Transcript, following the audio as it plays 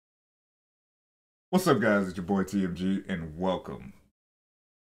What's up, guys? It's your boy TMG, and welcome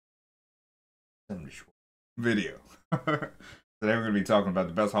to the short video. Today we're going to be talking about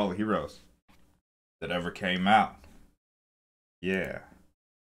the best Hall of Heroes that ever came out. Yeah.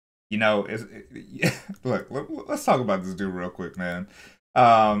 Look, let's talk about this dude real quick, man.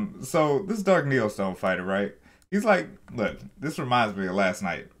 So this Dark Neostone fighter, right? He's like, look, this reminds me of last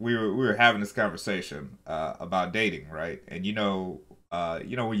night. We were having this conversation about dating, right? And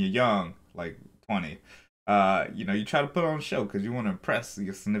when you're young, like 20, you try to put on a show because you want to impress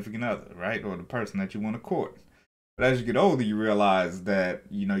your significant other, right? Or the person that you want to court. But as you get older, you realize that,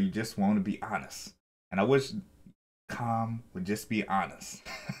 you just want to be honest. And I wish Calm would just be honest.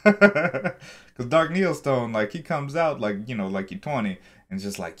 Because Dark Neostone, like, he comes out like you're 20 and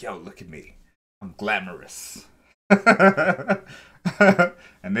just like, yo, look at me. I'm glamorous. and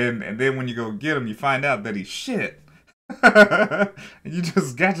then when you go get him, you find out that he's shit. And you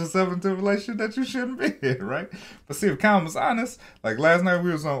just got yourself into a relationship that you shouldn't be in, right? But see, if Calm was honest, like last night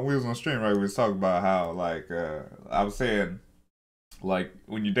we was on stream, right? We was talking about how I was saying, like,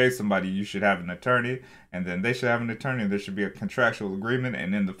 when you date somebody, you should have an attorney, and then they should have an attorney, and there should be a contractual agreement,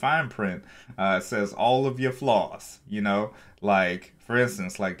 and in the fine print, it says all of your flaws, Like, for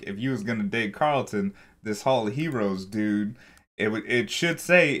instance, like, if you was gonna date Karlton, this Hall of Heroes dude, it should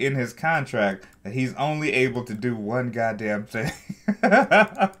say in his contract that he's only able to do one goddamn thing.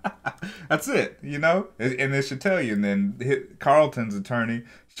 That's it, and it should tell you. And then Karlton's attorney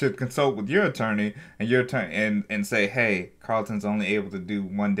should consult with your attorney and your attorney and say, hey, Karlton's only able to do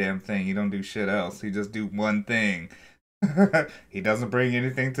one damn thing. He don't do shit else. He just do one thing. He doesn't bring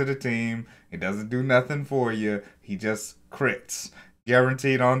anything to the team. He doesn't do nothing for you. He just crits.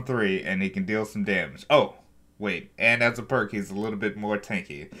 Guaranteed on 3, and he can deal some damage. Oh, wait, and as a perk, he's a little bit more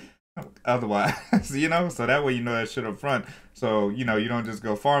tanky. Otherwise, so that way you know that shit up front. So, you don't just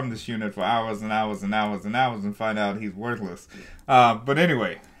go farm this unit for hours and hours and hours and hours and find out he's worthless. But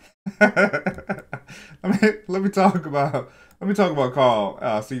anyway, let me talk about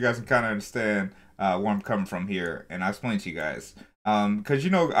Karl, so you guys can kind of understand where I'm coming from here, and I'll explain to you guys. Because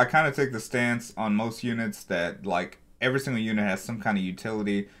I kind of take the stance on most units that like every single unit has some kind of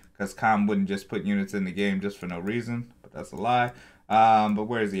utility. Because Com wouldn't just put units in the game just for no reason, but that's a lie. But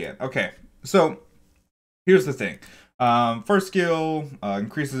where is he at? Okay, so here's the thing. First skill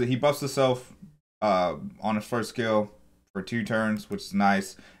increases. He buffs himself on his first skill for 2 turns, which is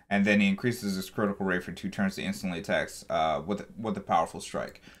nice, and then he increases his critical rate for 2 turns to instantly attacks with a powerful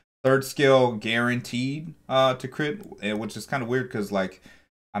strike. Third skill guaranteed to crit, which is kind of weird because like.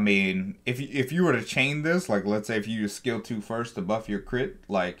 I mean, if you were to chain this, like let's say if you use skill 2 first to buff your crit,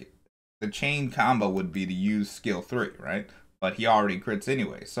 like the chain combo would be to use skill 3, right? But he already crits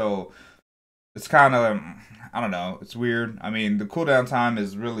anyway, so it's kind of, I don't know, it's weird. I mean, the cooldown time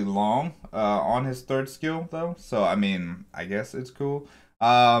is really long on his third skill though, so I mean, I guess it's cool.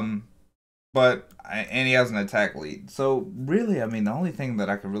 And he has an attack lead, so really, I mean, the only thing that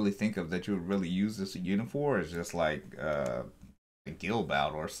I could really think of that you would really use this unit for is just like a guild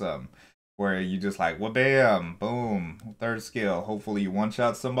bout or something where you just like, well, bam, boom, third skill, hopefully you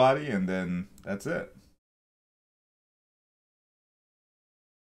one-shot somebody and then that's it.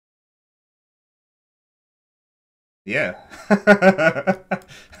 Yeah.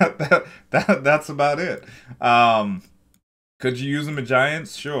 That's about it. Could you use him in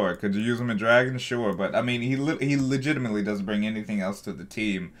Giants? Sure. Could you use him in Dragons? Sure. But I mean, he legitimately doesn't bring anything else to the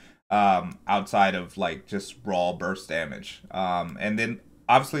team outside of like just raw burst damage. And then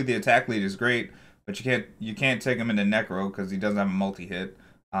obviously the attack lead is great, but you can't take him into Necro because he doesn't have a multi-hit.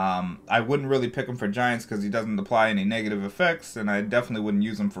 I wouldn't really pick him for Giants because he doesn't apply any negative effects, and I definitely wouldn't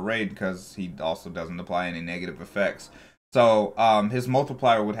use him for Raid because he also doesn't apply any negative effects. So his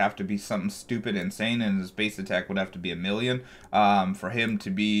multiplier would have to be something stupid insane, and his base attack would have to be 1,000,000 for him to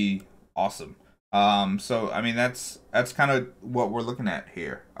be awesome. So I mean that's kind of what we're looking at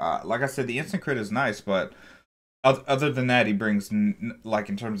here. Like I said, the instant crit is nice, but other than that, he brings like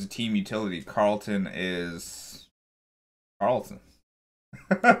in terms of team utility, Karlton is Karlton.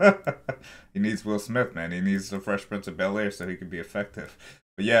 He needs Will Smith, man. He needs the Fresh Prince of Bel-Air so he can be effective.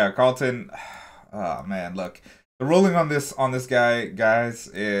 But yeah, Karlton. Oh man, look, the ruling on this guy, guys,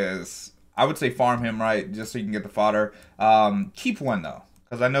 is I would say farm him right just so you can get the fodder. Keep one though.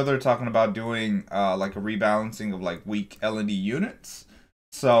 Because I know they're talking about doing like a rebalancing of like weak L&D units.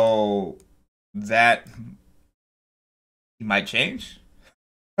 So that he might change.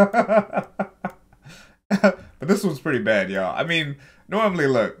 But this one's pretty bad, y'all. I mean, normally,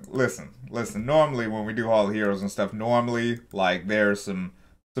 listen. Normally when we do Hall of Heroes and stuff, normally like there's some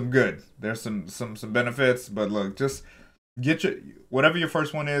good. There's some benefits, but look, just get your whatever your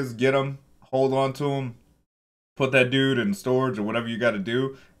first one is, get them. hold on to him, put that dude in storage or whatever you got to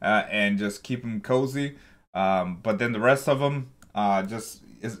do, and just keep him cozy. But then the rest of them, just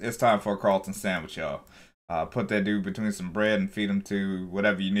it's time for a Karlton sandwich, y'all. Put that dude between some bread and feed him to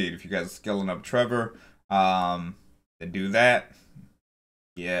whatever you need. If you guys are skilling up Trevor, then do that.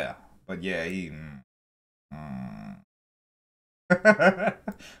 Yeah, but yeah, he.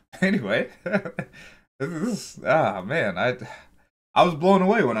 Anyway, man, I was blown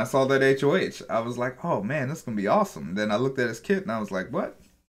away when I saw that HOH. I was like, oh man, this is gonna be awesome. Then I looked at his kit and I was like, what?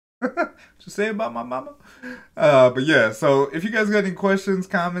 What you say about my mama? But yeah, so if you guys got any questions,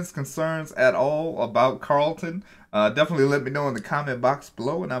 comments, concerns at all about Karlton, definitely let me know in the comment box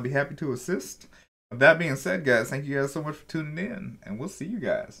below and I'll be happy to assist. With that being said, guys, thank you guys so much for tuning in, and we'll see you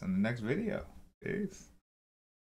guys in the next video. Peace.